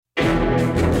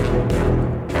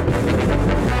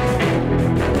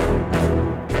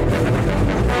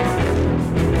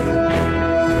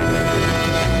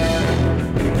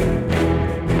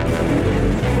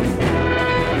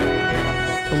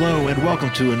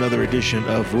welcome to another edition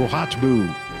of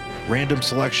Rohatbu, random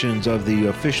selections of the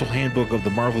official handbook of the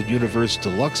Marvel Universe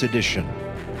Deluxe Edition.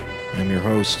 I'm your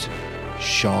host,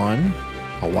 Sean.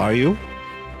 How are you?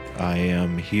 I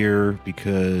am here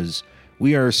because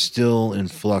we are still in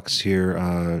flux here,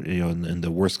 in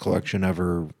the worst collection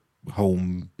ever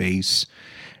home base.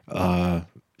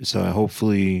 So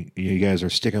hopefully you guys are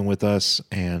sticking with us,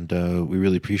 and we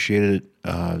really appreciate it,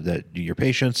 that your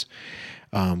patience,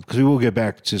 because we will get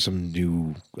back to some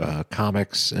new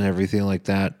comics and everything like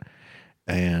that,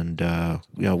 and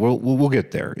we'll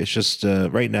get there. It's just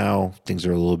right now things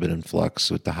are a little bit in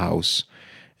flux with the house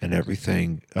and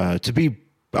everything. I'll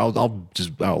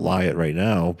just outlie it right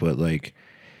now, but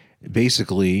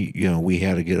basically, we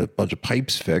had to get a bunch of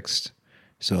pipes fixed.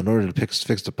 So in order to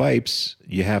fix the pipes,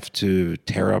 you have to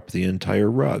tear up the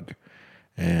entire rug,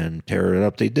 and tear it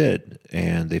up they did.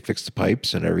 And they fixed the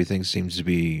pipes and everything seems to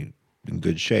be in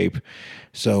good shape.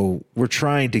 So we're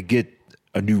trying to get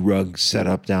a new rug set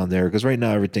up down there, because right now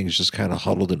everything's just kind of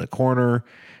huddled in a corner.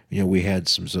 We had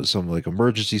some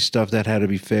emergency stuff that had to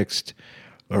be fixed,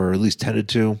 or at least tended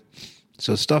to.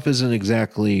 So stuff isn't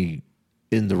exactly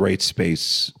in the right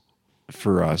space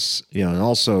for us, and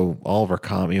also all of our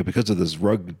because of this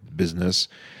rug business,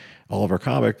 all of our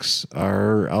comics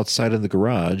are outside in the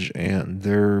garage and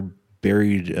they're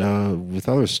buried with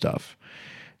other stuff.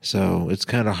 So it's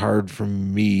kind of hard for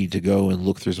me to go and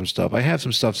look through some stuff. I have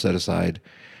some stuff set aside,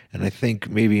 and I think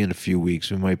maybe in a few weeks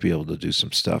we might be able to do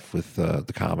some stuff with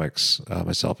the comics,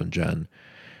 myself and Jen.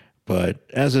 But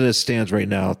as it stands right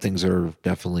now, things are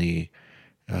definitely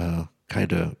I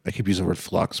keep using the word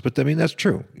flux, but I mean, that's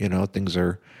true. Things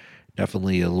are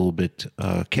definitely a little bit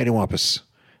cattywampus,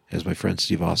 as my friend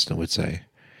Steve Austin would say.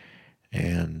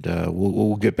 And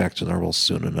we'll get back to normal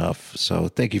soon enough. So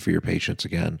thank you for your patience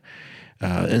again.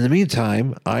 In the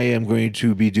meantime, I am going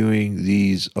to be doing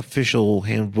these official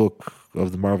handbook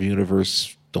of the Marvel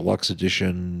Universe Deluxe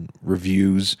Edition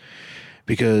reviews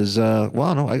because,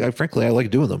 frankly, I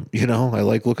like doing them. I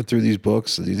like looking through these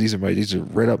books. These are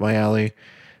right up my alley.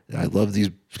 I love these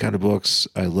kind of books.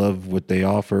 I love what they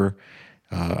offer.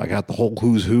 I got the whole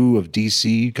who's who of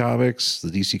DC Comics, the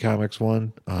DC Comics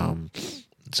one.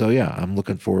 So yeah, I'm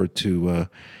looking forward to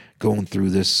going through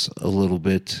this a little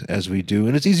bit as we do.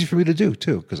 And it's easy for me to do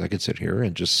too, because I can sit here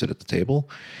and just sit at the table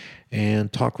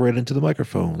and talk right into the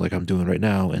microphone like I'm doing right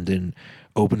now, and then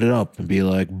open it up and be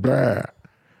like, "Bah,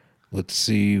 let's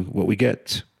see what we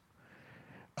get."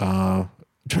 I'm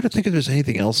trying to think if there's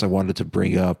anything else I wanted to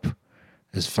bring up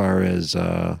as far as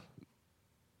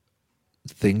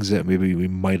things that maybe we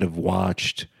might have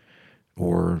watched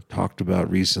or talked about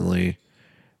recently,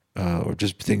 or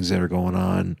just things that are going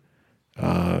on.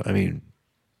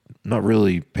 Not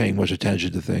really paying much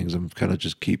attention to things. I'm kind of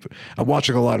I'm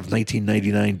watching a lot of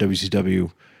 1999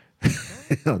 WCW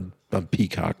on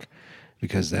Peacock,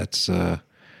 because that's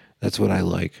what I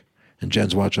like. And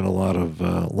Jen's watching a lot of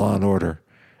Law and Order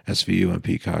SVU on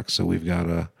Peacock, so we got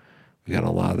a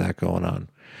lot of that going on.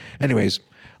 Anyways,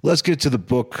 let's get to the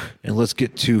book, and let's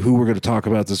get to who we're going to talk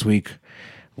about this week.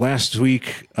 Last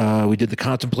week, we did The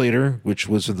Contemplator, which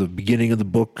was at the beginning of the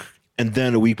book. And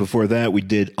then a week before that, we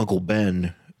did Uncle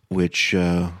Ben, which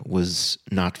was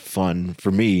not fun for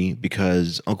me,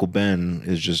 because Uncle Ben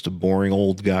is just a boring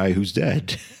old guy who's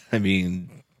dead. He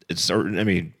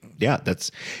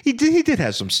did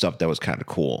have some stuff that was kind of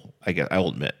cool. I'll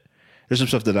admit. There's some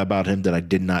stuff about him that I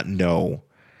did not know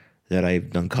that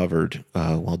I've uncovered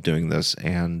while doing this,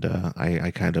 and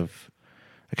I kind of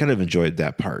enjoyed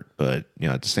that part. But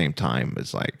at the same time,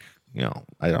 it's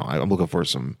I'm looking for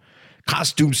some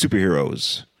costume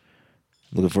superheroes,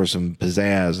 looking for some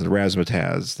pizzazz and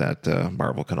razzmatazz that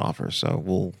Marvel can offer.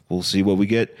 So we'll see what we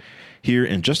get here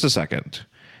in just a second.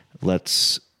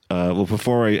 Let's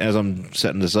as I'm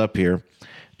setting this up here,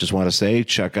 just want to say,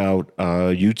 check out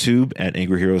YouTube at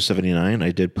Angry Hero 79.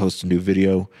 I did post a new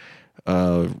video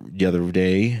the other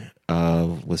day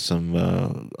with some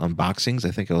unboxings. I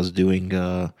think I was doing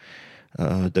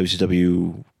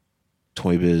WCW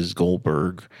Toy Biz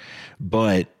Goldberg,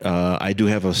 but I do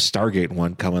have a Stargate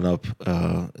one coming up.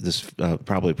 This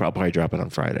probably drop it on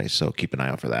Friday, so keep an eye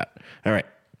out for that. All right,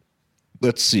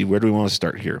 let's see. Where do we want to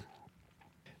start here?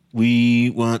 We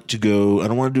want to go. I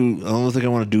don't think I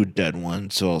want to do a dead one,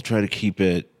 so I'll try to keep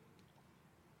it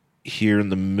here in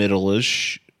the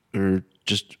middle-ish, or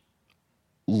just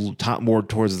more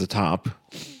towards the top,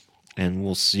 and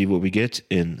we'll see what we get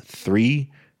in 3,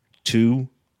 2,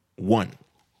 1.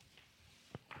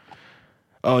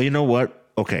 Oh, you know what?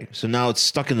 Okay, so now it's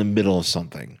stuck in the middle of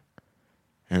something,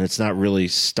 and it's not really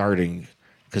starting,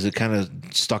 because it kind of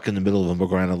stuck in the middle of a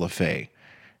Morgana Le Fay,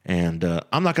 and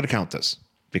I'm not going to count this.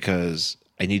 because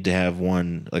I need to have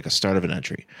one, like a start of an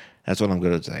entry. That's what I'm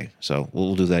going to say. So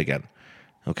we'll do that again.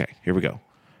 Okay, here we go.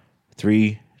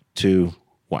 3, 2,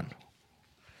 1.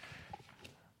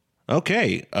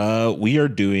 Okay, we are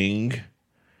doing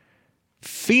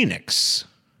Phoenix.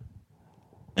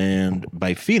 And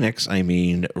by Phoenix, I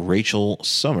mean Rachel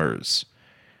Summers,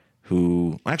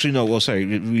 who actually, no, well, sorry,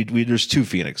 there's 2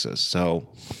 Phoenixes. So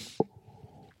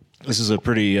this is a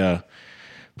pretty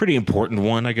important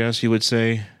one, I guess you would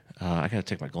say. I got to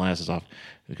take my glasses off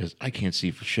because I can't see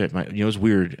for shit. It's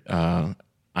weird.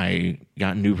 I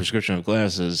got a new prescription of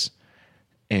glasses,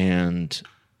 and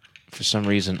for some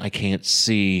reason, I can't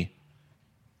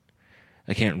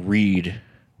read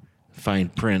fine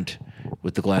print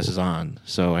with the glasses on,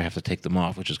 so I have to take them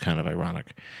off, which is kind of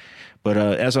ironic. But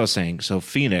as I was saying, so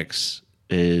Phoenix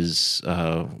is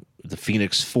the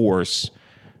Phoenix Force,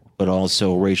 but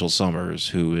also Rachel Summers,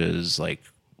 who is like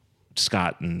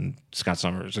Scott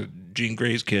Summers, Jean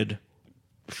Grey's kid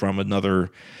from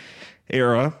another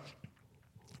era.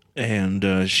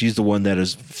 And she's the one that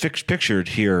is pictured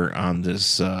here on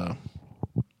this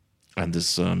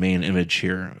main image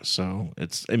here. So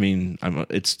that's what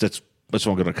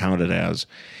I'm going to count it as.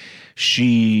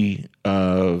 She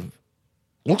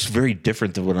looks very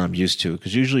different than what I'm used to,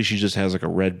 because usually she just has like a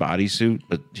red bodysuit,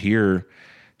 but here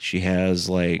she has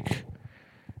like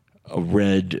a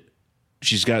red.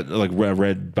 She's got like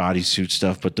red bodysuit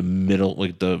stuff, but the middle,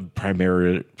 like the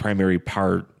primary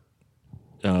part,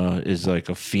 is like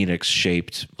a phoenix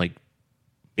shaped like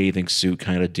bathing suit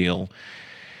kind of deal.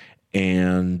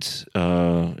 And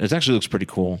it actually looks pretty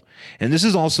cool. And this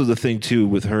is also the thing too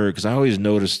with her, because I always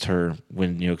noticed her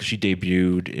when, cause she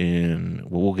debuted in,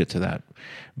 well, we'll get to that,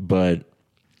 but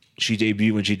she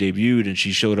debuted and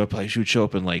she showed up, like she would show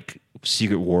up in like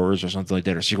Secret Wars or something like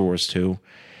that, or Secret Wars 2.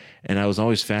 And I was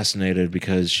always fascinated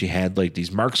because she had like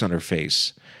these marks on her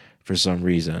face for some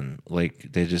reason. Like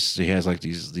she has like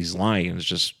these lines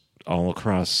just all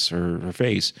across her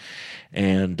face.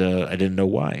 And I didn't know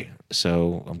why.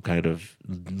 So I'm kind of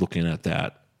looking at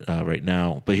that right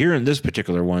now. But here in this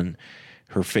particular one,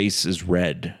 her face is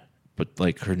red, but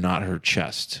like her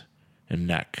chest and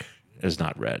neck is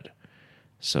not red.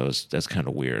 So that's kind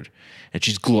of weird. And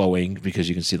she's glowing because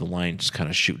you can see the line just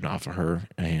kind of shooting off of her.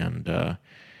 And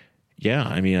yeah,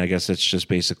 I mean, I guess that's just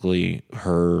basically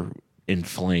her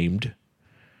inflamed.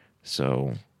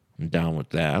 So I'm down with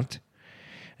that.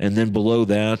 And then below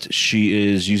that, she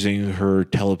is using her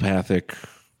telekinetic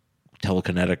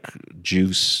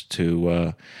juice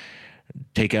to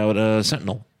take out a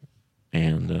Sentinel.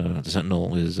 And the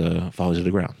Sentinel is falls to the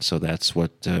ground. So that's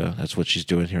what she's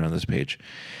doing here on this page.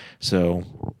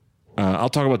 So I'll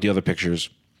talk about the other pictures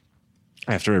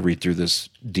after I read through this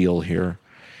deal here.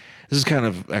 This is kind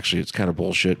of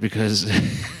bullshit because this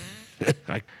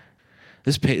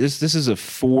is a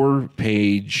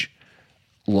 4-page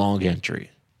long entry.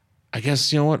 I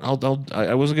guess, you know what?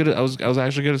 I was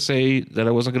actually gonna say that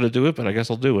I wasn't gonna do it, but I guess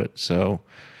I'll do it. So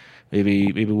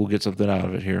maybe we'll get something out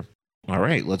of it here. All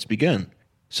right, let's begin.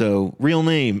 So real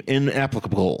name,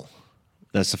 inapplicable.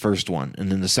 That's the first one.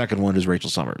 And then the second one is Rachel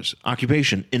Summers.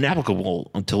 Occupation,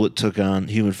 inapplicable until it took on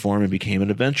human form and became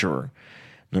an adventurer.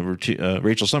 Number 2,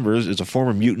 Rachel Summers is a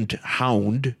former mutant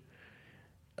hound,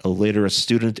 later a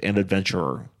student and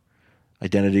adventurer.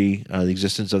 Identity, the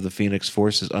existence of the Phoenix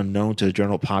Force is unknown to the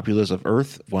general populace of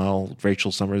Earth, while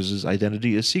Rachel Summers'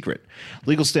 identity is secret.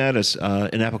 Legal status,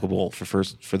 inapplicable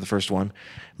for the first one.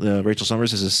 Rachel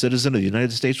Summers is a citizen of the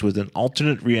United States with an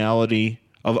alternate reality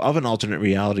of an alternate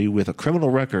reality with a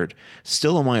criminal record,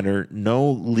 still a minor,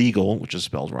 no legal, which is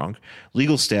spelled wrong,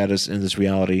 legal status in this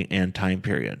reality and time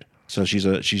period. So she's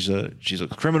a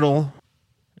criminal,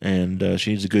 and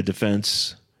she needs a good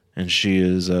defense. And she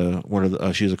is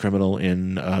she's a criminal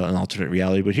in an alternate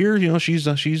reality. But here, she's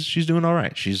doing all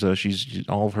right. She's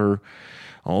all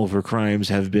of her crimes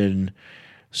have been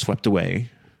swept away.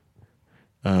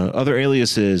 Other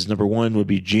aliases, number 1 would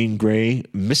be Jean Grey,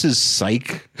 Mrs.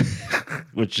 Psych,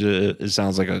 which it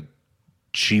sounds like a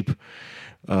cheap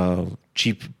like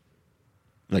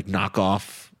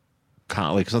knockoff,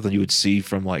 like something you would see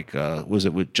from like was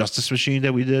it with Justice Machine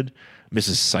that we did,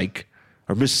 Mrs. Psych.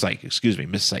 Or Miss Psych, excuse me,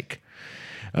 Miss Psych.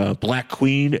 Black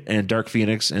Queen and Dark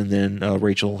Phoenix, and then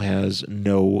Rachel has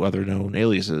no other known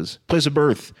aliases. Place of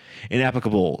birth,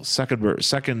 inapplicable.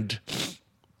 Second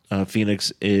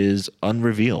Phoenix is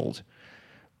unrevealed.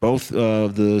 Both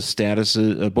the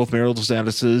statuses, both marital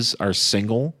statuses are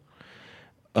single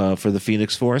for the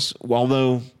Phoenix Force.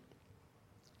 Although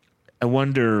I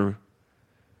wonder,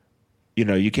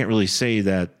 you can't really say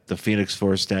that the Phoenix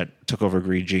Force that took over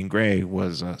Jean Grey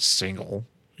was single.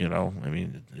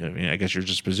 I guess you're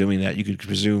just presuming that. You could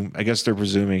presume. I guess they're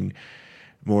presuming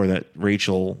more that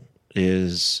Rachel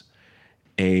is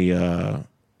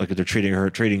like they're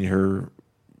treating her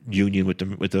union with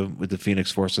the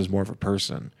Phoenix Force as more of a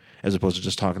person, as opposed to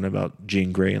just talking about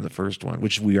Jean Grey in the first one,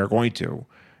 which we are going to,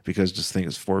 because this thing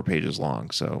is 4 pages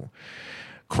long. So,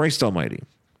 Christ Almighty.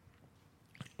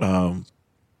 Because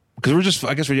we're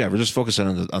just focusing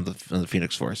on the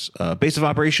Phoenix Force. Base of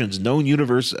operations, known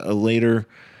universe. Later,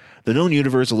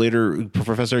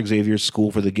 Professor Xavier's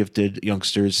School for the Gifted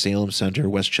Youngsters, Salem Center,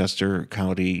 Westchester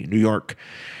County, New York.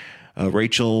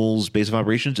 Rachel's base of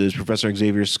operations is Professor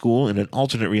Xavier's School in an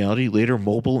alternate reality, later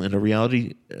mobile in a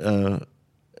reality,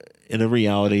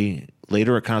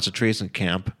 later a concentration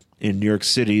camp in New York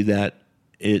City.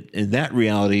 In that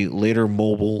reality, later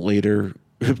mobile, later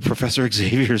Professor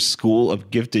Xavier's School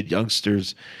of Gifted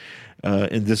Youngsters.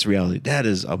 In this reality, that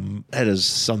is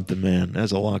something, man.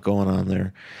 There's a lot going on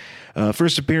there.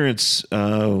 First appearance,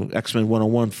 X-Men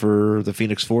 101 for the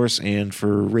Phoenix Force, and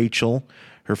for Rachel,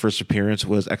 her first appearance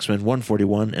was X-Men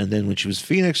 141, and then when she was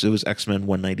Phoenix, it was X-Men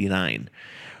 199.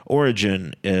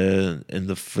 Origin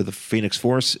for the Phoenix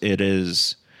Force, it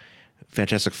is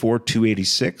Fantastic Four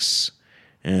 286.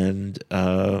 And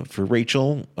for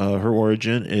Rachel, her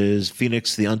origin is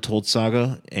Phoenix, The Untold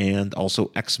Saga, and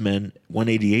also X-Men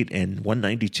 188 and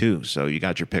 192. So you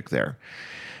got your pick there.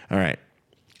 All right.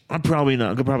 I'm probably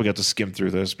got to skim through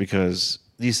this because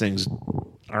these things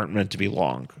aren't meant to be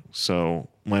long. So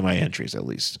my entries, at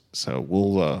least. So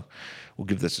we'll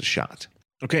give this a shot.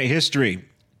 Okay, history.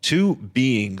 2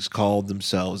 beings called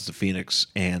themselves the Phoenix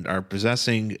and are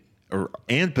possessing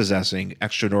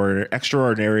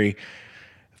extraordinary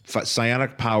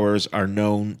psionic powers are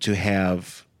known to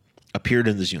have appeared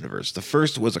in this universe. The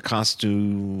first was a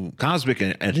cosmic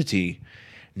entity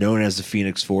known as the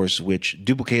Phoenix Force, which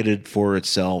duplicated for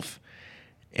itself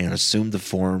and assumed the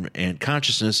form and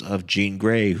consciousness of Jean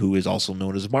Grey, who is also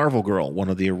known as Marvel Girl, one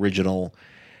of the original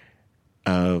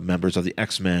members of the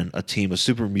X-Men, a team of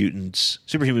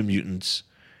superhuman mutants.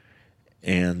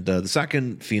 And the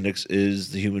second Phoenix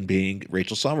is the human being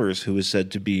Rachel Summers, who is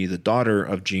said to be the daughter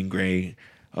of Jean Grey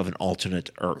of an alternate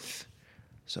Earth.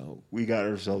 So we got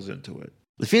ourselves into it.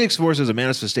 The Phoenix Force is a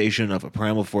manifestation of a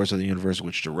primal force of the universe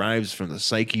which derives from the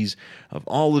psyches of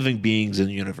all living beings in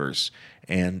the universe,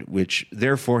 and which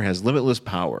therefore has limitless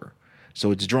power.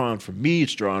 So it's drawn from me,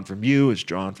 it's drawn from you, it's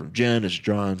drawn from Jen, it's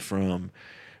drawn from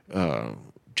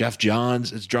Jeff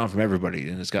Johns, it's drawn from everybody,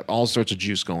 and it's got all sorts of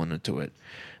juice going into it.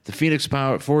 The Phoenix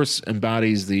Force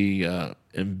embodies the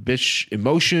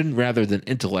emotion rather than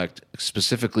intellect,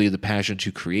 specifically the passion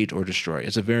to create or destroy.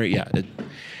 It's a very,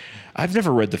 I've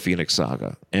never read the Phoenix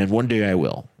Saga, and one day I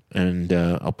will, and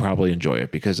I'll probably enjoy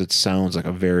it because it sounds like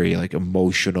a very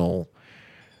emotional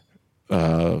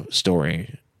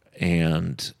story,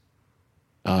 and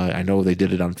I know they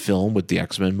did it on film with the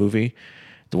X-Men movie,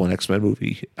 the one X-Men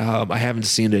movie. I haven't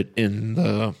seen it in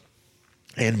the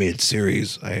animated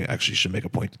series. I actually should make a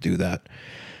point to do that,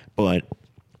 but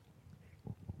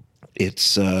it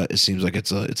seems like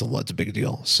it's a big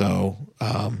deal. So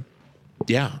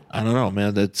yeah, I don't know,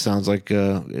 man. That sounds like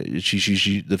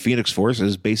the Phoenix Force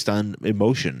is based on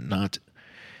emotion,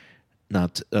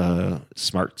 not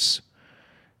smarts.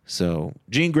 So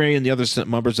Jean Grey and the other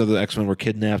members of the X-Men were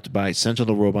kidnapped by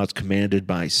Sentinel robots commanded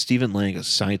by Stephen Lang, a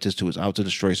scientist who was out to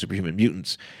destroy superhuman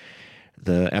mutants.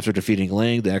 After defeating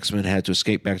Lang, the X-Men had to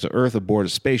escape back to Earth aboard a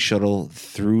space shuttle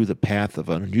through the path of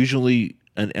an unusually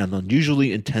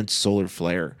intense solar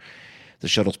flare. The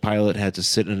shuttle's pilot had to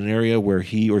sit in an area where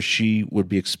he or she would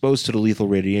be exposed to the lethal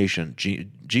radiation.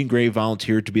 Jean Grey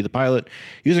volunteered to be the pilot,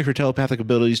 using her telepathic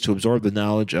abilities to absorb the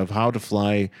knowledge of how to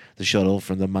fly the shuttle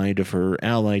from the mind of her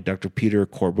ally, Dr. Peter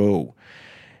Corbeau,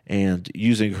 and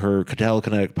using her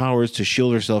telekinetic powers to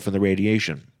shield herself from the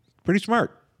radiation. Pretty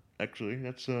smart, actually.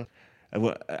 That's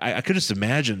I could just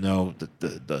imagine, though,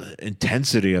 the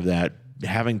intensity of that,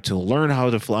 having to learn how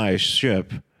to fly a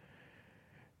ship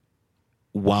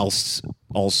whilst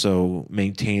also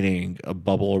maintaining a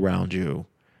bubble around you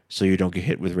so you don't get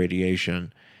hit with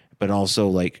radiation, but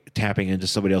also tapping into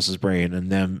somebody else's brain and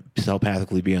them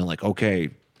telepathically being like, okay,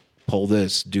 pull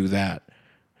this, do that.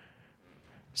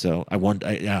 So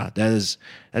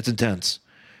that's intense.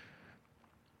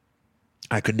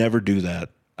 I could never do that.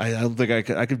 I don't think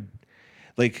I could.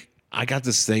 I got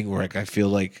this thing where I feel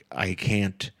like I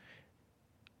can't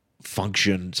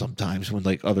function sometimes when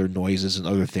other noises and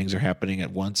other things are happening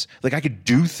at once. I could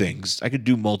do things. I could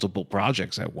do multiple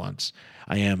projects at once.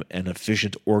 I am an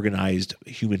efficient, organized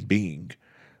human being,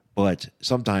 but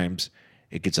sometimes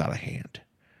it gets out of hand,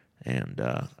 and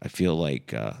I feel like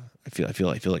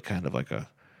kind of like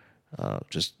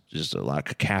Just a lot of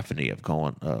cacophony of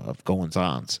goings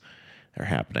ons are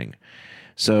happening.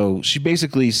 So she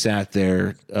basically sat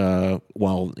there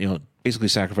while basically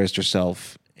sacrificed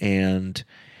herself and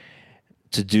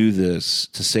to do this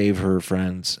to save her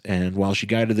friends. And while she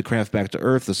guided the craft back to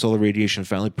Earth, the solar radiation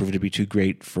finally proved to be too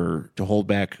great to hold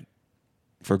back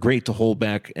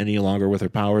any longer with her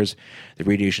powers. The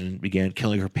radiation began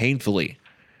killing her painfully.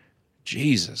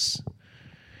 Jesus.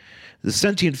 The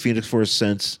sentient Phoenix Force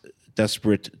sensed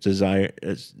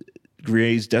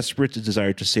Gray's desperate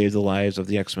desire to save the lives of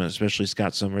the X-Men, especially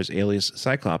Scott Summers, alias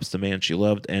Cyclops, the man she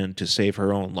loved, and to save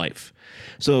her own life.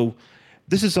 So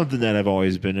this is something that I've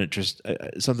always been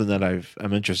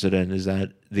I'm interested in, is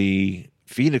that the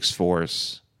Phoenix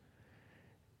Force,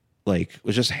 like,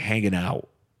 was just hanging out.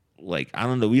 Like, I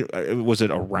don't know, was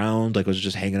it around, like, was it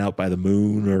just hanging out by the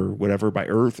moon or whatever, by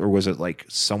Earth, or was it like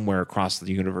somewhere across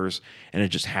the universe and it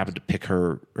just happened to pick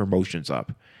her emotions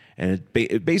up? And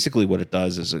it basically what it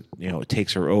does is it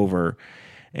takes her over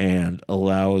and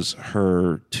allows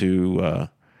her to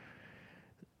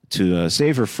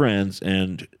save her friends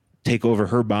and take over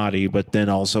her body, but then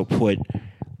also put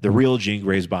the real Jean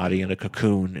Grey's body in a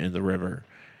cocoon in the river,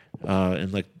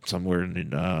 in like somewhere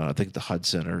in I think the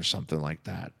Hudson or something like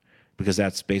that, because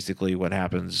that's basically what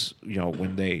happens.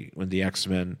 When the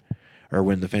X-Men, or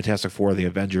when the Fantastic Four, the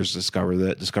Avengers discover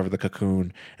the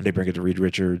cocoon, and they bring it to Reed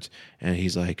Richards, and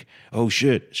he's like, "Oh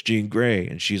shit, it's Jean Grey,"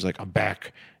 and she's like, "I'm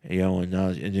back," and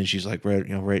then she's like,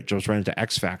 jumps right into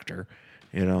X Factor,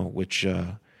 which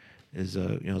is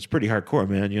it's pretty hardcore,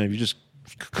 man. You just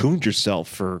cocooned yourself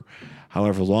for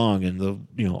however long, and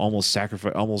almost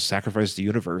sacrificed the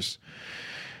universe.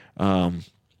 The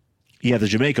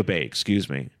Jamaica Bay, excuse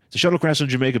me. The shuttle crashed in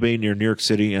Jamaica Bay near New York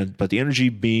City, but the energy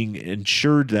being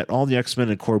ensured that all the X-Men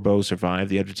and Corbeau survived.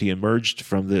 The entity emerged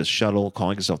from the shuttle,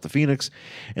 calling itself the Phoenix,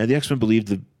 and the X-Men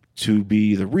believed to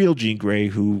be the real Jean Grey,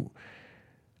 who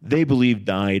they believed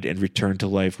died and returned to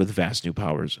life with vast new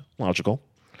powers. Logical.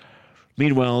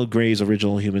 Meanwhile, Grey's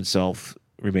original human self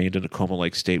remained in a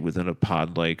coma-like state within a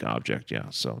pod-like object. Yeah,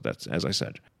 so that's as I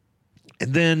said.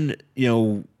 And then,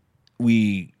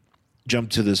 we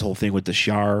jumped to this whole thing with the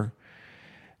Shi'ar,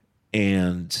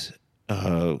 and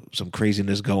some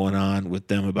craziness going on with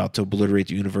them about to obliterate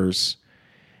the universe.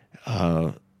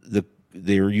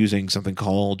 They were using something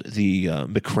called the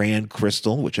M'Kraan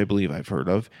crystal, which I believe I've heard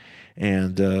of,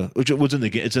 and which was in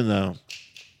the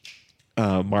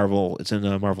Marvel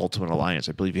Ultimate Alliance.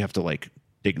 I believe you have to like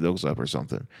dig those up or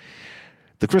something.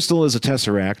 The crystal is a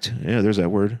tesseract. Yeah, there's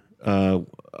that word. A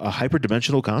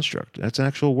hyperdimensional construct. That's an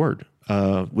actual word.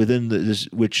 Within this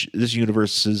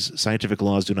universe's scientific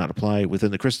laws do not apply.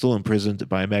 Within the crystal, imprisoned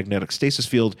by a magnetic stasis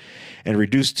field and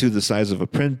reduced to the size of a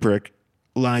pinprick,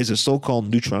 lies a so-called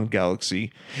neutron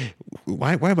galaxy.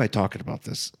 Why am I talking about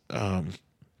this?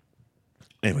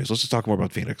 Anyways, let's just talk more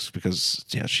about Phoenix, because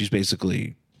she's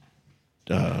basically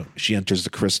she enters the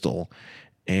crystal,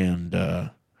 and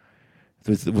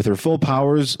with her full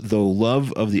powers, though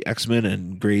love of the X-Men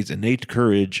and Grey's innate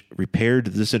courage repaired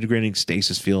the disintegrating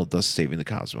stasis field, thus saving the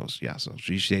cosmos. Yeah, so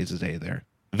she saves the day there.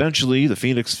 Eventually, the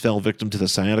Phoenix fell victim to the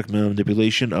psionic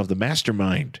manipulation of the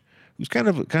Mastermind, who's kind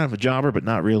of a jobber, but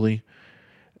not really,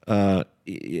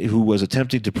 who was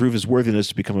attempting to prove his worthiness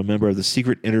to become a member of the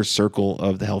secret inner circle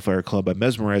of the Hellfire Club by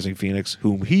mesmerizing Phoenix,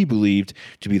 whom he believed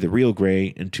to be the real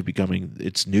Grey, into becoming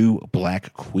its new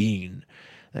Black Queen.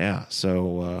 Yeah,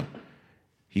 so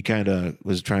he kind of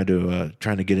was trying to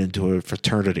get into a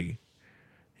fraternity.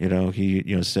 He had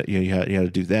to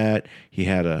do that. He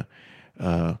had to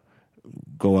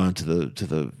go on to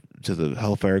the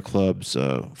Hellfire Club's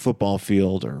football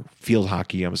field, or field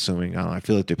hockey, I'm assuming. I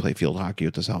feel like they play field hockey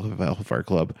at this Hellfire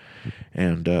Club,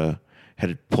 and had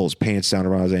to pull his pants down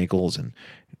around his ankles and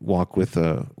walk with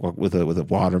a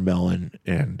watermelon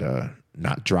and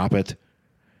not drop it.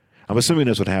 I'm assuming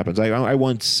that's what happens. I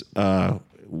once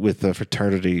with the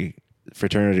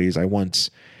fraternities, I once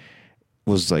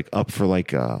was like up for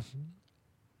like a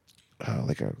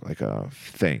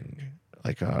thing,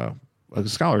 like a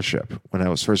scholarship when I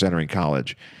was first entering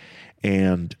college.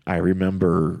 And I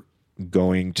remember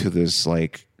going to this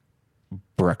like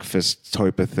breakfast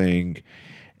type of thing,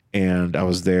 and I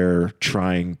was there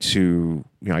trying to,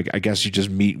 I guess you just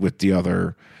meet with the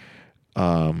other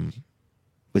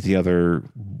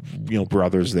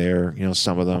brothers there.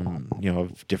 Some of them,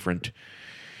 of different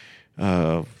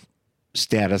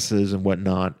statuses and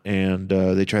whatnot, and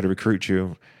they try to recruit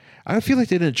you. I feel like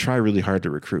they didn't try really hard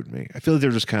to recruit me. I feel like they're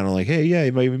just kind of like, hey, yeah,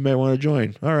 you might want to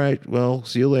join. All right, well,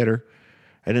 see you later.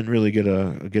 I didn't really get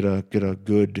a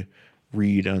good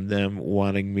read on them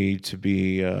wanting me to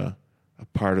be a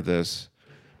part of this.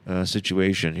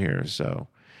 situation here. So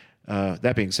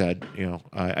that being said,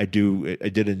 I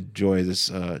did enjoy this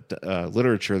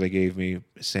literature they gave me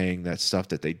saying that stuff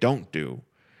that they don't do,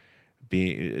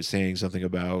 saying something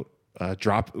about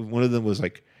drop. One of them was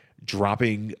like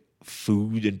dropping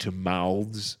food into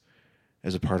mouths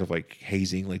as a part of like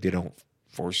hazing, like they don't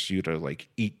force you to like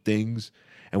eat things.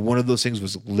 And one of those things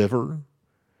was liver,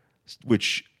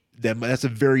 which that's a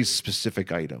very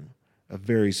specific item,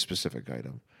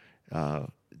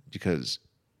 because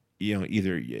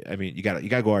either you got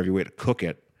to go out of your way to cook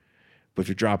it, but if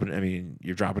you're dropping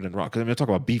it raw. Because I'm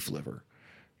talking about beef liver,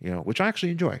 which I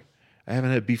actually enjoy. I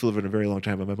haven't had beef liver in a very long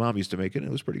time, but my mom used to make it, and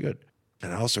it was pretty good.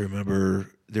 And I also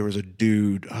remember there was a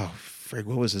dude. Oh, frig,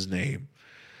 what was his name?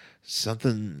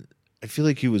 Something. I feel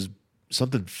like he was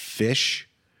something fish.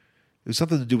 It was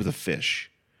something to do with a fish,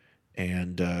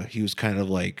 and he was kind of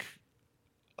like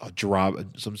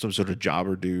some sort of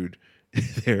jobber dude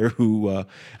there who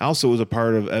also was a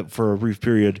part of, for a brief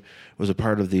period, was a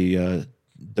part of the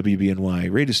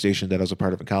WBNY radio station that I was a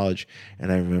part of in college.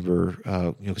 And I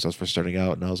remember, because I was first starting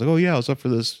out, and I was like, oh yeah, I was up for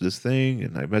this thing,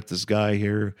 and I met this guy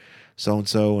here, so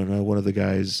and one of the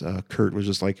guys, Kurt, was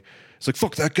just like, it's like,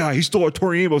 fuck that guy, he stole a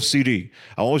Tori Amos CD.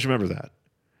 I always remember that,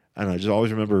 and I just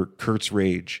always remember Kurt's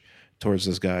rage towards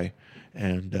this guy.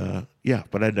 And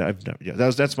but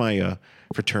that's my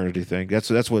fraternity thing.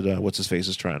 That's what what's his face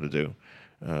is trying to do.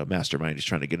 Mastermind. He's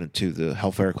trying to get into the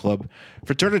Hellfire Club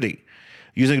fraternity.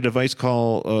 Using a device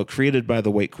created by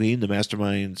the White Queen, the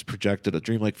Masterminds projected a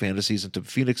dreamlike fantasies into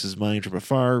Phoenix's mind from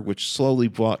afar, which slowly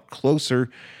brought closer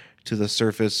to the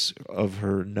surface of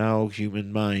her now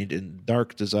human mind and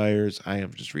dark desires. I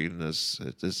am just reading this.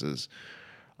 This is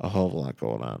a whole lot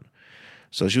going on.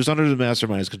 So she was under the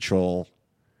Mastermind's control,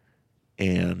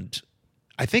 and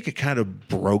I think it kind of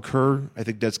broke her. I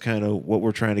think that's kind of what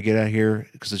we're trying to get at here,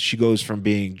 because she goes from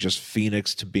being just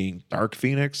Phoenix to being Dark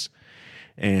Phoenix.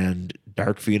 And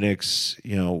Dark Phoenix,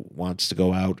 wants to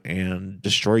go out and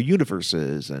destroy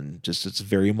universes, and just it's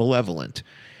very malevolent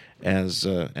as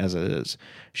it is.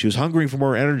 She was hungering for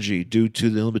more energy due to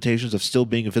the limitations of still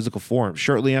being in physical form.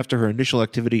 Shortly after her initial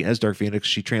activity as Dark Phoenix,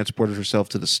 she transported herself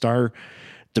to the star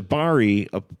Debari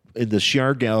in the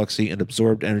Shi'ar galaxy and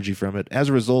absorbed energy from it. As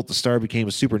a result, the star became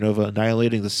a supernova,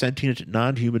 annihilating the sentient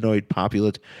non-humanoid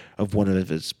populate of one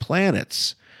of its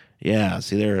planets. Yeah,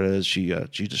 see, there it is. She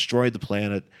destroyed the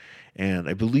planet, and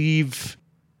I believe,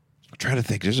 I'm trying to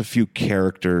think, there's a few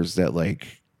characters that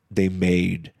like they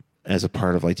made as a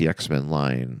part of like the X-Men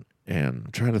line, and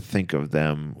I'm trying to think of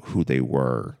them, who they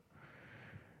were.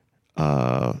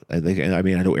 I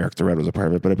know Eric the Red was a part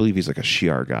of it, but I believe he's like a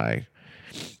Shi'ar guy.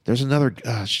 There's another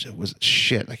I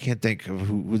can't think of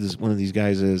who this one of these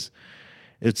guys is.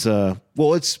 It's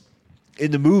it's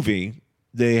in the movie.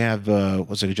 They have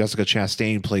Jessica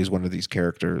Chastain plays one of these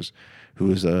characters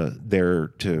who is there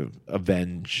to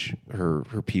avenge her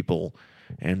people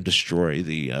and destroy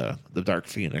the Dark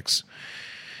Phoenix.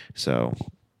 So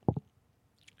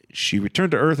she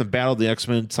returned to Earth and battled the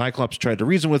X-Men. Cyclops tried to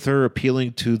reason with her,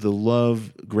 appealing to the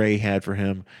love Gray had for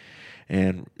him,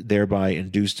 and thereby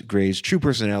induced Gray's true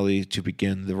personality to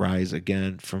begin the rise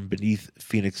again from beneath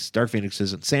Dark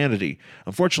Phoenix's insanity.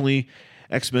 Unfortunately,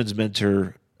 the X-Men's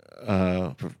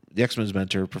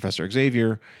mentor, Professor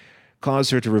Xavier,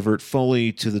 caused her to revert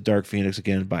fully to the Dark Phoenix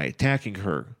again by attacking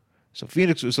her. So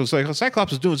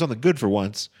Cyclops was doing something good for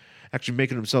once, actually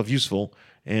making himself useful.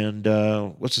 And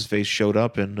what's his face showed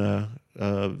up and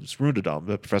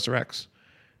Runadal, Professor X.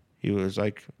 He was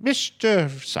like, "Mr.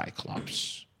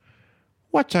 Cyclops,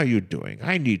 what are you doing?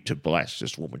 I need to blast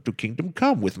this woman to kingdom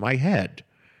come with my head.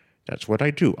 That's what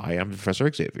I do. I am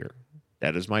Professor Xavier.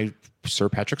 That is my Sir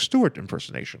Patrick Stewart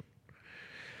impersonation."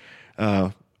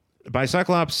 But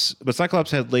Cyclops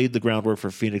had laid the groundwork for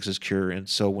Phoenix's cure, and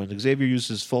so when Xavier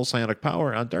uses full psionic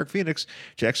power on Dark Phoenix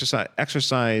to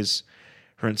exercise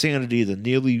her insanity, the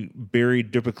nearly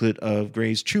buried duplicate of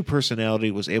Gray's true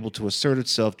personality was able to assert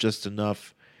itself just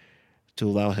enough to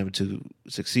allow him to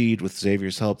succeed. With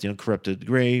Xavier's help, the uncorrupted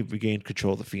Gray regained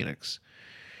control of the Phoenix.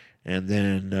 And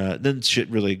then shit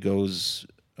really goes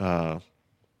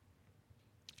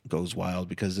wild,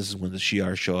 because this is when the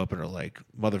Shi'ar show up and are like,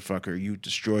 "Motherfucker, you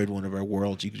destroyed one of our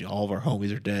worlds. All of our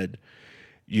homies are dead.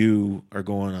 You are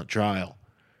going on trial.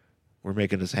 We're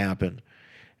making this happen."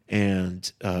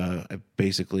 And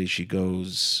basically she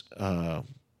goes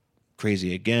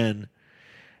crazy again.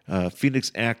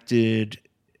 Phoenix acted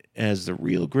as the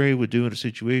real Gray would do in a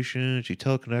situation. She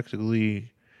telekinetically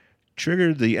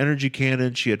triggered the energy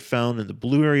cannon she had found in the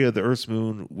blue area of the Earth's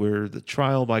moon where the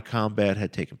trial by combat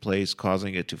had taken place,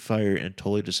 causing it to fire and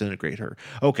totally disintegrate her.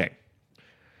 Okay.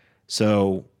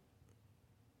 So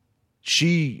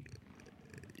she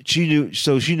knew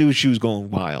she was going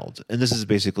wild, and this is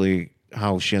basically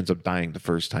how she ends up dying the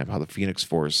first time. How the Phoenix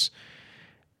Force,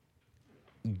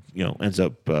 ends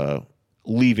up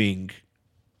leaving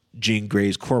Jean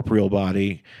Grey's corporeal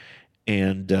body,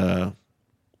 and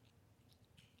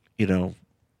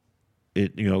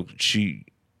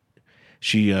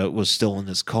she was still in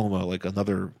this coma, like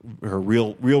her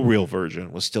real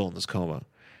version was still in this coma,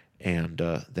 and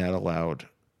that allowed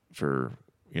for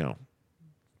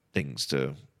things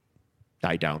to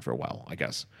die down for a while, I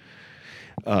guess.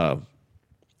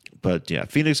 But yeah,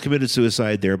 Phoenix committed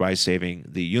suicide, thereby saving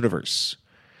the universe.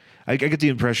 I get the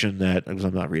impression that, because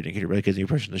I'm not reading here, but I get the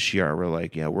impression the Shi'ar were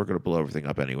like, yeah, we're going to blow everything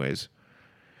up anyways.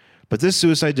 But this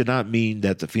suicide did not mean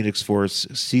that the Phoenix Force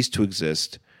ceased to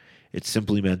exist. It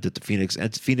simply meant that the Phoenix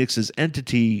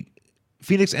entity's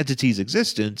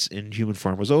existence in human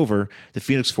form was over. The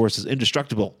Phoenix Force is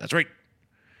indestructible. That's right.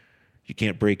 You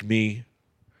can't break me.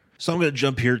 So I'm going to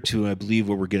jump here to, I believe,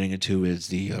 what we're getting into is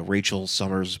the Rachel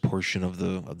Summers portion of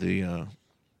the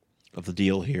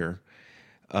deal here.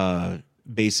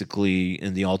 Basically,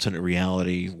 in the alternate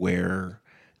reality where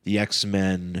the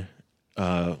X-Men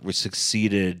were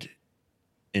succeeded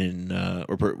in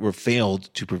or were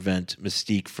failed to prevent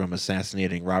Mystique from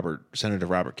assassinating Senator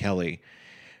Robert Kelly,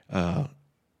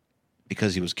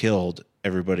 because he was killed.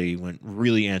 Everybody went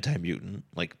really anti-mutant,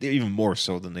 like even more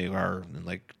so than they are in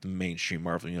like the mainstream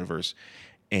Marvel universe.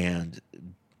 And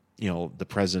the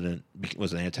president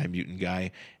was an anti-mutant guy,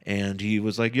 and he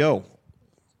was like, "Yo,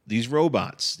 these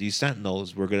robots, these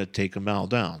Sentinels, we're going to take them all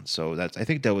down." So I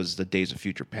think that was the Days of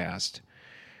Future Past.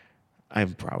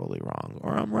 I'm probably wrong,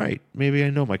 or I'm right. Maybe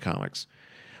I know my comics.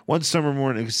 One summer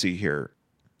morning,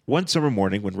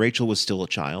 when Rachel was still a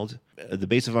child, the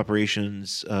base of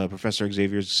operations, Professor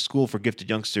Xavier's School for Gifted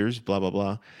Youngsters, blah, blah,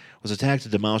 blah, was attacked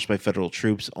and demolished by federal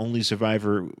troops. Only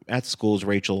survivor at the school is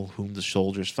Rachel, whom the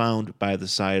soldiers found by the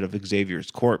side of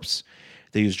Xavier's corpse.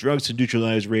 They used drugs to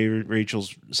neutralize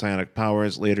Rachel's psionic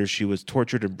powers. Later, she was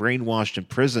tortured and brainwashed in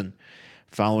prison.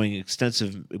 Following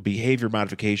extensive behavior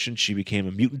modification, she became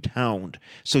a mutant hound.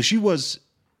 So she was,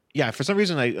 yeah, for some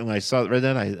reason, when I read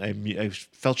that, I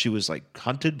felt she was like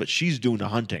hunted, but she's doing the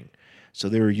hunting. So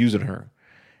they were using her.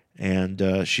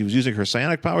 And she was using her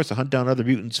psionic powers to hunt down other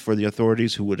mutants for the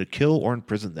authorities who would kill or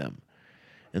imprison them.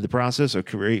 In the process,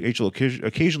 Rachel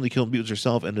occasionally killed mutants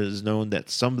herself, and it is known that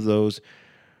some of those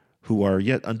who are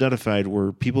yet unidentified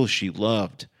were people she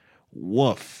loved.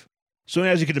 Woof. So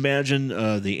as you can imagine,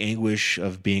 the anguish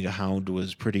of being a hound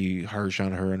was pretty harsh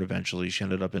on her, and eventually she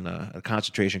ended up in a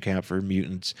concentration camp for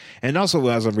mutants. And also,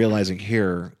 as I'm realizing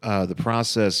here, the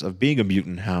process of being a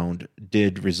mutant hound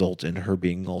did result in her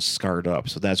being all scarred up.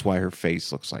 So that's why her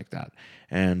face looks like that.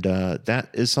 And that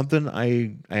is something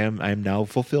I am now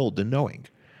fulfilled in knowing.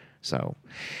 So,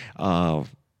 and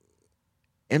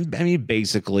I mean,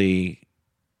 basically,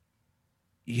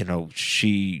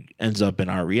 she ends up in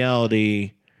our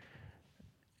reality.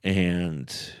 And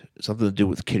something to do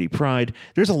with Kitty Pryde.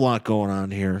 There's a lot going on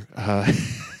here.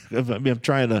 I'm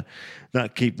trying to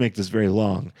not make this very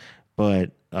long,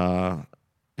 but I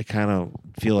kind of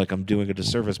feel like I'm doing a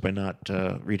disservice by not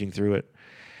reading through it.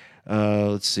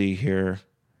 Let's see here.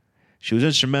 She was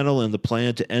instrumental in the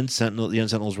plan to end the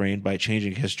Sentinel's reign by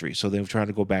changing history. So they were trying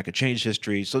to go back and change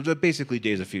history. So they're basically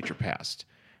Days of Future Past.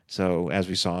 So as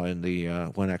we saw in the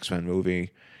one X-Men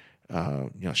movie,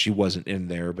 she wasn't in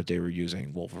there, but they were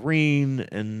using Wolverine,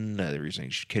 and they were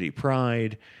using Kitty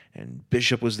Pryde, and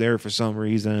Bishop was there for some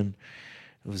reason.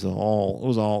 Shit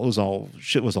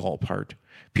was all apart.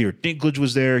 Peter Dinklage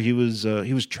was there. He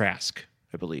was Trask,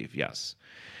 I believe. Yes.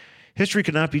 History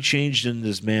cannot be changed in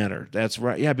this manner. That's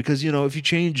right. Yeah, because if you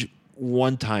change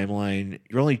one timeline,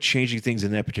 you're only changing things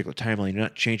in that particular timeline. You're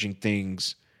not changing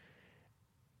things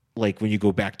like when you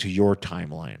go back to your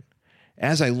timeline.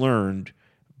 As I learned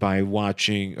by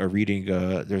watching or reading,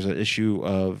 there's an issue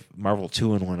of Marvel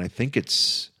 2-in-1, I think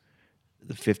it's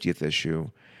the 50th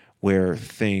issue, where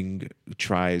Thing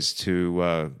tries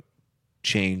to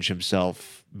change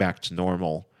himself back to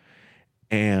normal,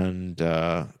 and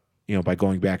by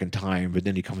going back in time, but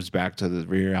then he comes back to the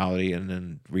reality, and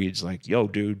then Reed's like, "Yo,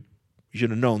 dude, you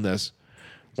should have known this."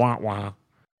 Wah wah.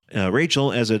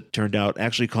 Rachel, as it turned out,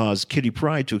 actually caused Kitty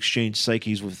Pryde to exchange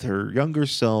psyches with her younger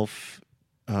self.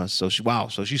 So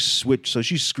she switched. So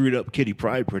she screwed up Kitty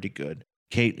Pryde pretty good.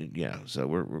 Kate, yeah. So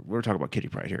we're talking about Kitty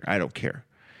Pryde here. I don't care.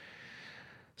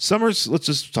 Summers, let's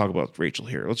just talk about Rachel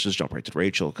here. Let's just jump right to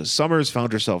Rachel, because Summers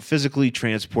found herself physically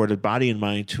transported, body and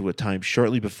mind, to a time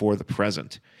shortly before the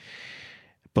present.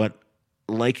 But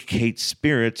like Kate's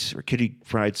spirit, or Kitty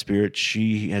Pryde's spirit,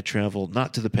 she had traveled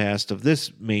not to the past of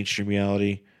this mainstream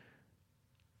reality,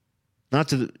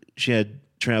 She had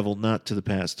traveled not to the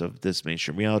past of this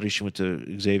mainstream reality. She went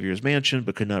to Xavier's mansion,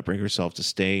 but could not bring herself to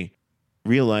stay,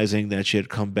 realizing that she had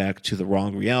come back to the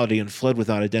wrong reality and fled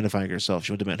without identifying herself.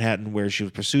 She went to Manhattan, where she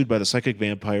was pursued by the psychic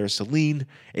vampire Selene,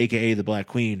 a.k.a. the Black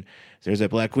Queen. There's that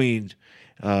Black Queen.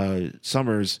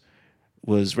 Summers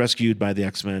was rescued by the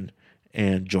X-Men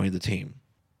and joined the team.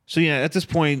 So yeah, at this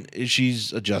point,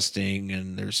 she's adjusting,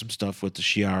 and there's some stuff with the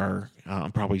Shi'ar.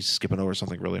 I'm probably skipping over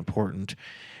something really important.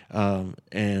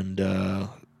 And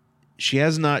she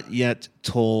has not yet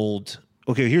told...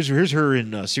 Okay, here's her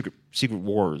in Secret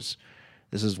Wars.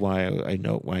 This is why I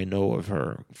know of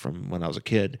her from when I was a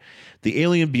kid. The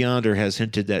alien Beyonder has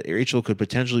hinted that Rachel could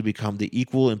potentially become the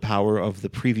equal in power of the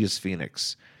previous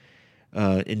Phoenix.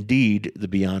 Indeed, the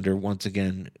Beyonder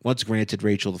once granted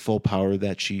Rachel the full power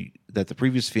that the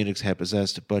previous Phoenix had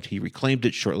possessed, but he reclaimed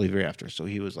it shortly thereafter. So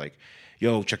he was like,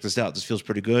 "Yo, check this out. This feels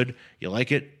pretty good. You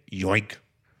like it? Yoink!"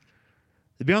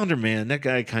 The Beyonder, man, that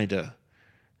guy kind of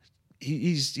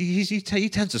he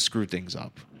tends to screw things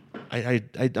up.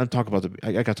 I'm talking about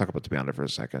I got to talk about the Beyonder for a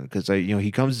second, because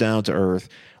he comes down to Earth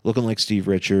looking like Steve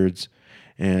Richards.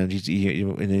 And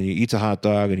and then he eats a hot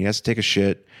dog, and he has to take a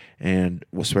shit, and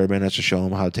Spider-Man has to show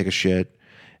him how to take a shit,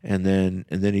 and then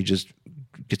he just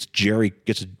gets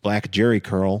a black Jerry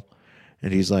curl,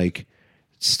 and he's like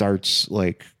starts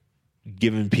like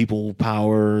giving people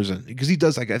powers, and because he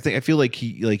does I feel like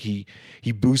he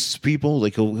boosts people,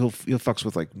 like he'll fucks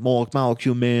with like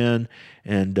Molecule Man,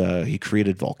 and he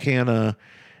created Volcana,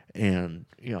 and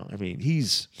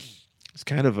he's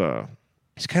kind of a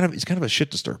shit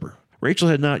disturber. Rachel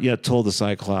had not yet told the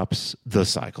Cyclops of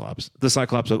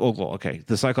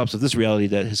this reality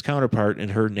that his counterpart in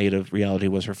her native reality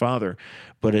was her father,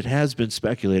 but it has been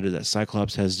speculated that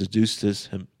Cyclops has deduced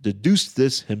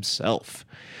this himself.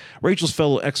 Rachel's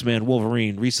fellow X-Man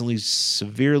Wolverine recently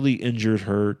severely injured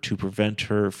her to prevent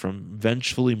her from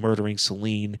vengefully murdering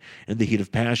Selene in the heat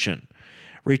of passion.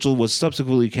 Rachel was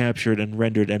subsequently captured and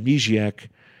rendered amnesiac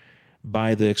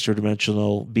by the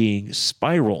extradimensional being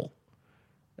Spiral.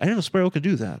 I didn't know Spiral could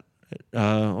do that.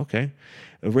 Okay.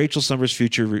 Rachel Summers'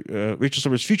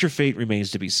 future fate remains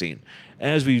to be seen.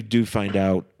 As we do find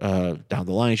out down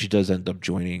the line, she does end up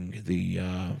joining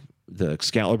the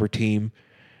Excalibur team,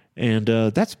 and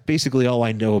that's basically all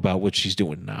I know about what she's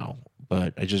doing now.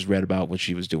 But I just read about what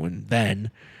she was doing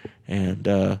then, and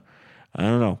I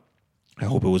don't know. I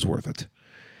hope it was worth it.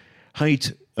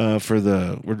 Height for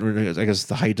the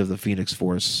height of the Phoenix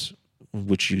Force,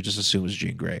 which you just assume is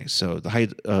Jean Grey. So the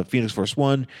height of Phoenix Force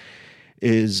 1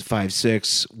 is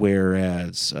 5'6",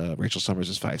 whereas Rachel Summers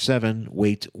is 5'7".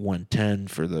 Weight 110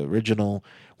 for the original,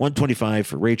 125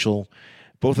 for Rachel.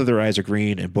 Both of their eyes are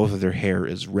green, and both of their hair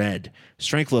is red.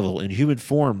 Strength level in human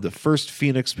form, the first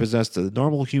Phoenix possessed the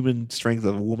normal human strength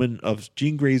of a woman of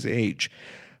Jean Grey's age.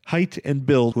 Height and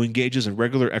build, who engages in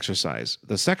regular exercise.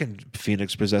 The second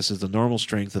Phoenix possesses the normal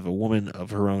strength of a woman of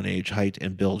her own age, height,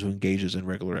 and build, who engages in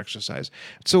regular exercise.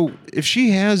 So if she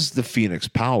has the Phoenix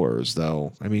powers,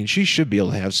 though, she should be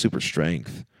able to have super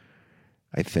strength,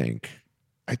 I think.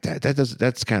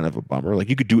 That's kind of a bummer. Like,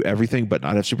 you could do everything but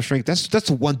not have super strength. That's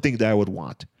the one thing that I would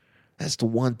want. That's the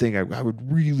one thing I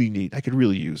would really need. I could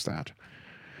really use that.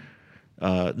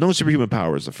 No superhuman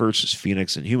powers. The first is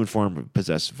Phoenix in human form,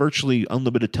 possessed virtually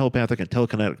unlimited telepathic and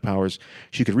telekinetic powers.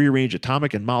 She could rearrange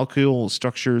atomic and molecule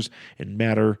structures in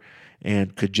matter,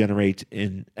 and could generate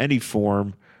in any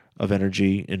form of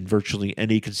energy in virtually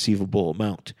any conceivable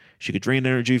amount. She could drain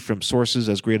energy from sources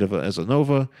as great as a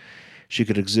nova. She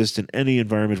could exist in any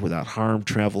environment without harm,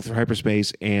 travel through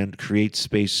hyperspace, and create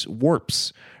space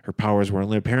warps. Her powers were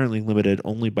apparently limited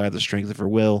only by the strength of her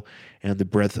will and the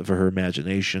breadth of her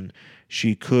imagination.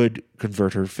 She could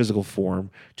convert her physical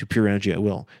form to pure energy at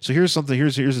will. So here's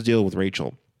the deal with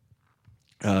Rachel.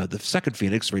 The second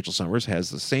Phoenix, Rachel Summers, has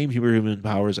the same human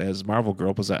powers as Marvel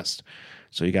Girl possessed.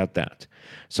 So you got that.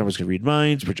 Summers can read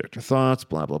minds, project her thoughts,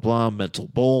 blah, blah, blah, mental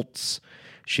bolts.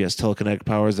 She has telekinetic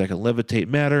powers that can levitate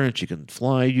matter, and she can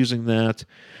fly using that.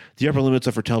 The upper limits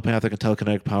of her telepathic and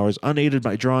telekinetic powers, unaided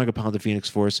by drawing upon the Phoenix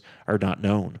Force, are not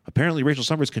known. Apparently, Rachel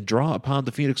Summers can draw upon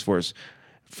the Phoenix Force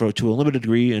to a limited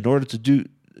degree in order to do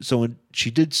so. And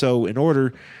she did so in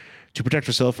order to protect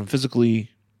herself physically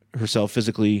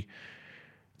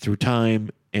through time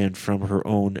and from her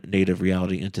own native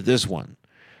reality into this one.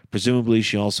 Presumably,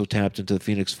 she also tapped into the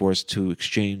Phoenix Force to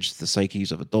exchange the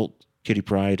psyches of adult Kitty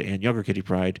Pryde and younger Kitty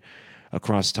Pryde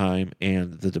across time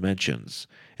and the dimensions.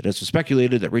 It has been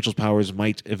speculated that Rachel's powers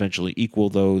might eventually equal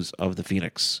those of the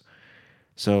Phoenix.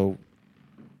 So,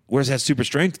 where's that super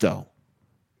strength, though?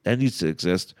 That needs to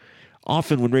exist.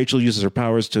 Often when Rachel uses her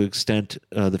powers to extent,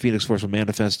 the Phoenix Force will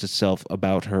manifest itself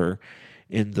about her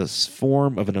in the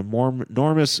form of an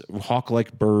enormous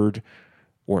hawk-like bird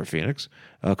or a phoenix,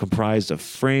 comprised of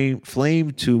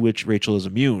flame to which Rachel is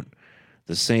immune.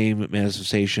 The same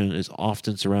manifestation is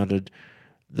often surrounded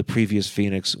the previous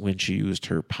Phoenix when she used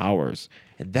her powers.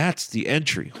 And that's the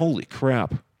entry. Holy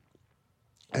crap.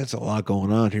 That's a lot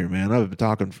going on here, man. I've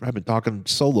been talking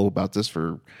solo about this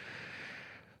for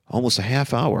almost a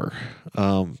half hour.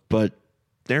 But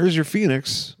there's your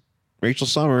Phoenix, Rachel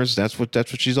Summers. That's what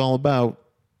she's all about.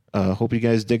 Hope you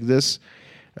guys dig this.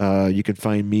 You can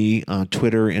find me on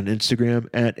Twitter and Instagram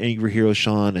at Angry Hero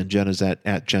Sean, and Jen is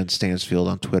at Jen Stansfield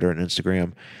on Twitter and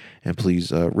Instagram. And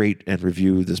please rate and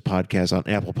review this podcast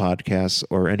on Apple Podcasts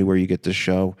or anywhere you get this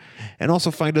show. And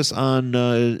also find us on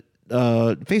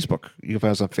Facebook. You can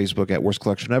find us on Facebook at Worst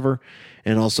Collection Ever,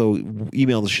 and also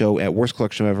email the show at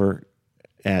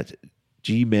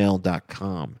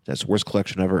worstcollectionever@gmail.com. That's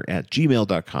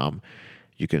worstcollectionever@gmail.com.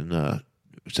 You can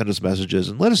send us messages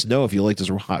and let us know if you like this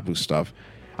Hot Boo stuff.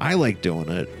 I like doing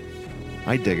it.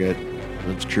 I dig it.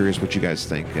 I'm just curious what you guys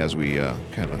think as we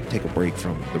kind of take a break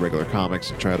from the regular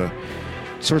comics and try to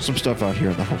sort some stuff out here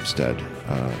in the homestead.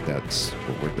 That's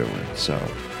what we're doing. So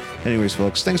anyways,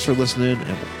 folks, thanks for listening,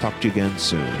 and we'll talk to you again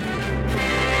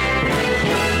soon.